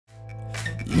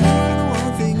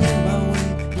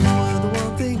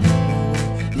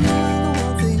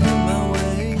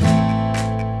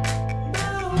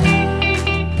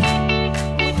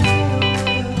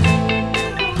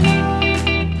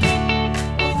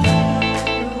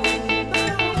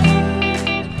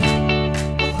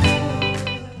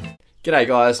G'day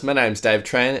guys, my name's Dave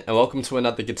Tran and welcome to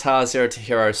another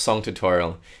GuitarZero2Hero song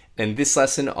tutorial. In this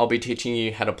lesson I'll be teaching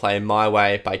you how to play My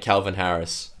Way by Calvin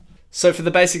Harris. So for the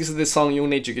basics of this song, you'll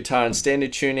need your guitar in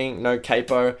standard tuning, no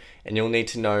capo, and you'll need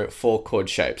to know 4 chord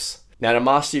shapes. Now to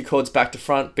master your chords back to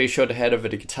front, be sure to head over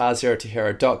to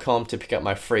GuitarZero2Hero.com to pick up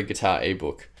my free guitar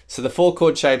ebook. So the 4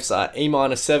 chord shapes are E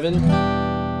minor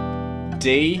 7,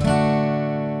 D,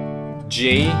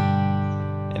 G,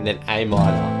 and then A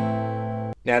minor.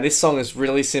 Now this song is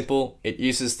really simple. It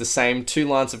uses the same 2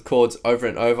 lines of chords over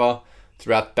and over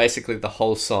throughout basically the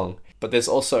whole song. But there's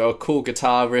also a cool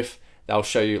guitar riff that I'll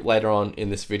show you later on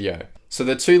in this video. So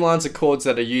the 2 lines of chords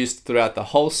that are used throughout the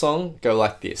whole song go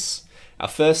like this. Our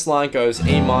first line goes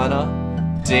E minor,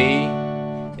 D,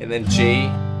 and then G,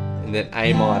 and then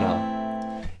A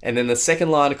minor. And then the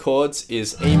second line of chords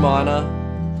is E minor,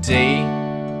 D,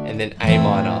 and then A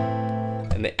minor.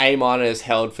 And the A minor is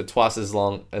held for twice as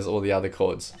long as all the other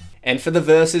chords. And for the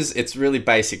verses, it's really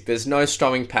basic. There's no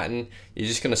strumming pattern. You're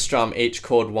just going to strum each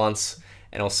chord once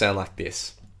and it'll sound like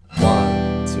this.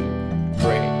 1, 2, 3,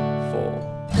 4.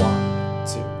 1,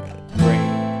 2, 3,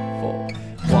 4.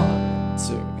 1,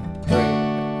 2, 3,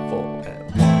 4. And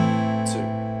 1, 2,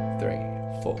 3,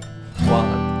 4.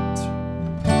 1, 2.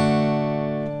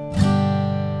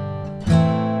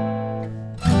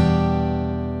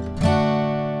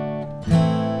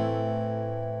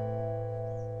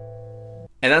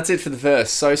 And that's it for the verse,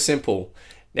 so simple.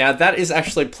 Now that is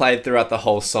actually played throughout the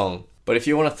whole song, but if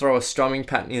you want to throw a strumming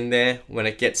pattern in there when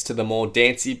it gets to the more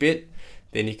dancey bit,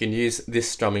 then you can use this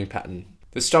strumming pattern.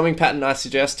 The strumming pattern I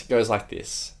suggest goes like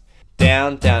this.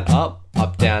 Down, down, up,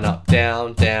 down,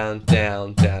 down, down,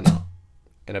 down, up.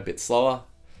 And a bit slower.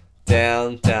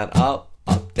 Down, down, up,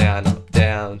 down,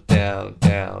 down, down,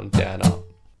 down, down, up.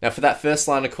 Now for that first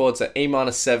line of chords, the E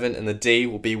minor 7 and the D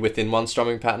will be within one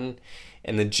strumming pattern,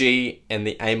 and the G and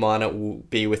the A minor will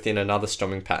be within another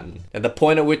strumming pattern. Now the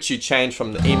point at which you change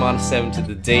from the E minor 7 to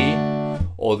the D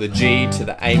or the G to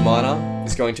the A minor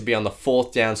is going to be on the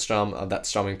 4th down strum of that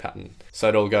strumming pattern. So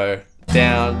it'll go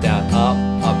down, down,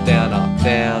 up, down,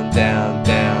 down, down, down,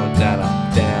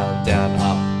 up, down, down,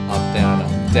 up,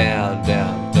 down, down,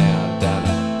 down, down,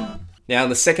 down, up. Now in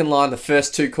the second line, the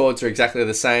first 2 chords are exactly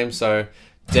the same. So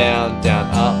down, down,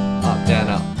 up, down,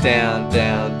 down,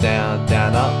 down, down,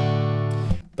 down, up.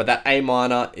 But that A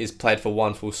minor is played for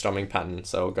one full strumming pattern.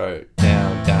 So it'll go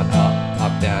down, down,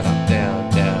 up, down,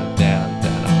 down, down, down,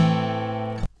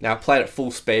 down, up. Now played at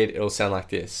full speed, it'll sound like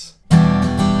this.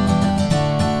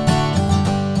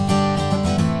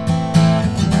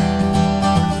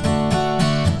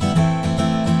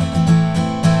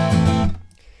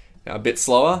 Now a bit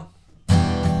slower.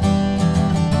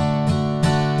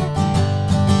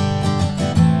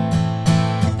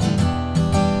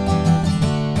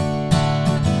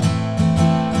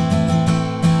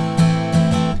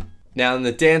 Now in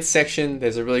the dance section,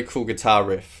 there's a really cool guitar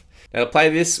riff. Now to play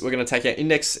this, we're going to take our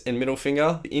index and middle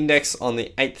finger, the index on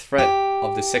the 8th fret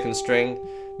of the 2nd string,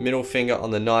 middle finger on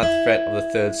the 9th fret of the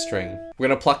 3rd string. We're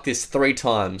going to pluck this 3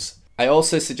 times. I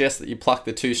also suggest that you pluck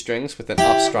the 2 strings with an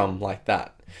up strum like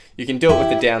that. You can do it with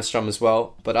the down strum as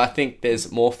well, but I think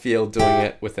there's more feel doing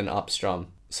it with an up strum.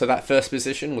 So that first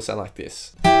position will sound like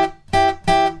this.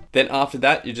 Then after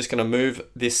that, you're just going to move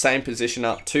this same position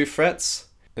up 2 frets.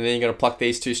 And then you're going to pluck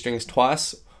these 2 strings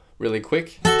twice, really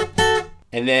quick.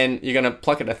 And then you're going to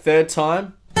pluck it a 3rd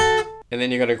time. And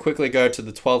then you're going to quickly go to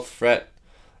the 12th fret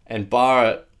and bar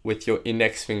it with your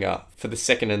index finger for the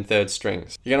 2nd and 3rd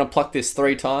strings. You're going to pluck this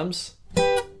 3 times.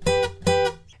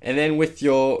 And then with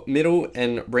your middle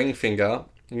and ring finger,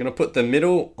 you're going to put the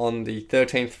middle on the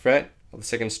 13th fret of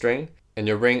the 2nd string and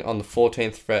your ring on the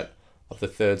 14th fret of the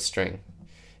 3rd string.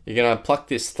 You're going to pluck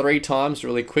this 3 times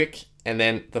really quick. And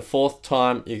then the 4th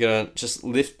time, you're going to just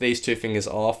lift these 2 fingers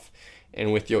off,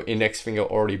 and with your index finger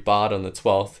already barred on the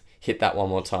 12th, hit that one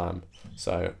more time.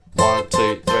 So 1,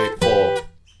 2, 3, 4.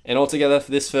 And all together for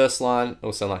this first line, it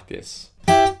will sound like this.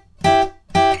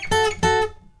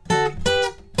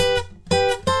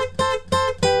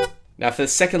 Now for the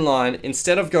second line,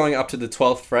 instead of going up to the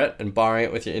 12th fret and barring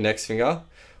it with your index finger,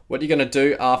 what you're going to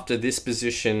do after this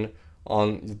position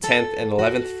on the 10th and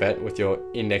 11th fret with your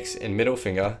index and middle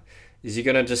finger is you're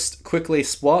going to just quickly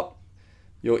swap.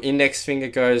 Your index finger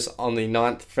goes on the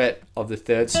 9th fret of the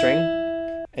 3rd string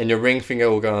and your ring finger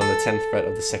will go on the 10th fret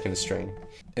of the 2nd string.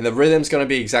 And the rhythm's going to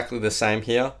be exactly the same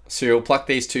here. So you'll pluck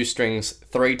these 2 strings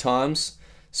 3 times,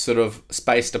 sort of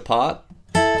spaced apart,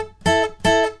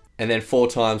 and then 4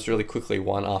 times really quickly,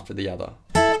 one after the other.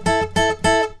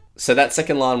 So that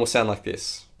second line will sound like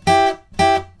this.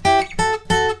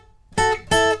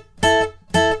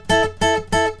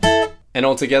 And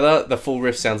altogether, the full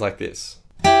riff sounds like this.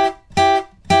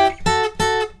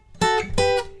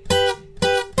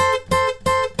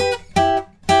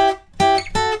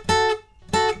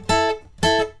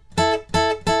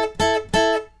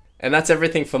 And that's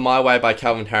everything for My Way by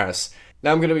Calvin Harris.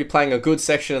 Now I'm going to be playing a good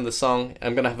section of the song, and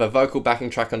I'm going to have a vocal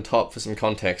backing track on top for some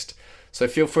context. So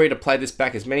feel free to play this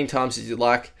back as many times as you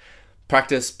like,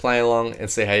 practice, play along,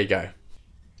 and see how you go.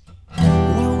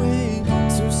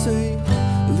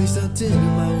 At least I did it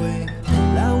my way.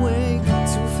 That way,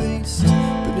 two-faced,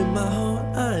 but in my heart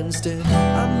I understand.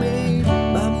 I made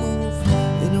my move,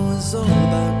 and it was all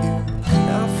about you.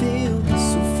 Now I feel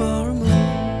so far removed.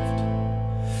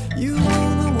 You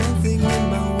are the one thing in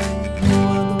my way. You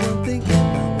are the one thing in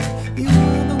my way. You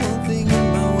are the one thing in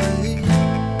my way.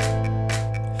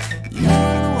 You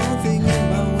are the one thing in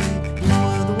my way. You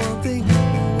are the one thing in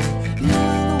my way. You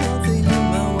are the one thing in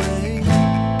my way.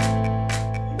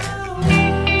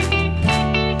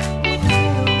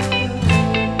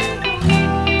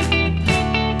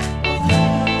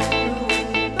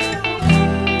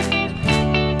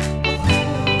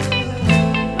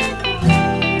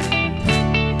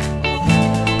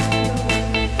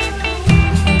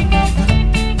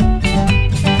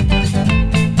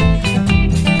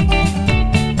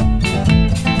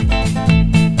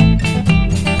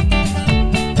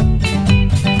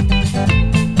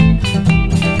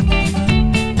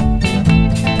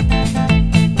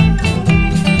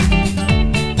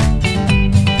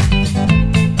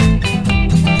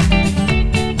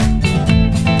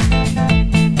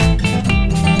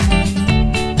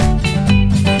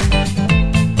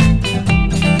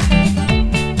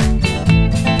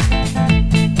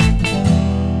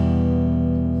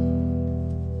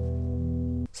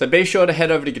 So be sure to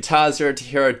head over to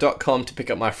GuitarZero2Hero.com to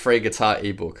pick up my free guitar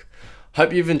ebook.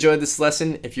 Hope you've enjoyed this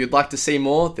lesson. If you'd like to see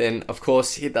more, then of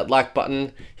course hit that like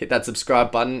button, hit that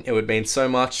subscribe button, it would mean so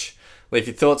much. Leave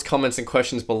your thoughts, comments and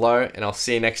questions below, and I'll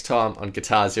see you next time on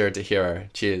Guitar Zero to Hero.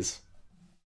 Cheers.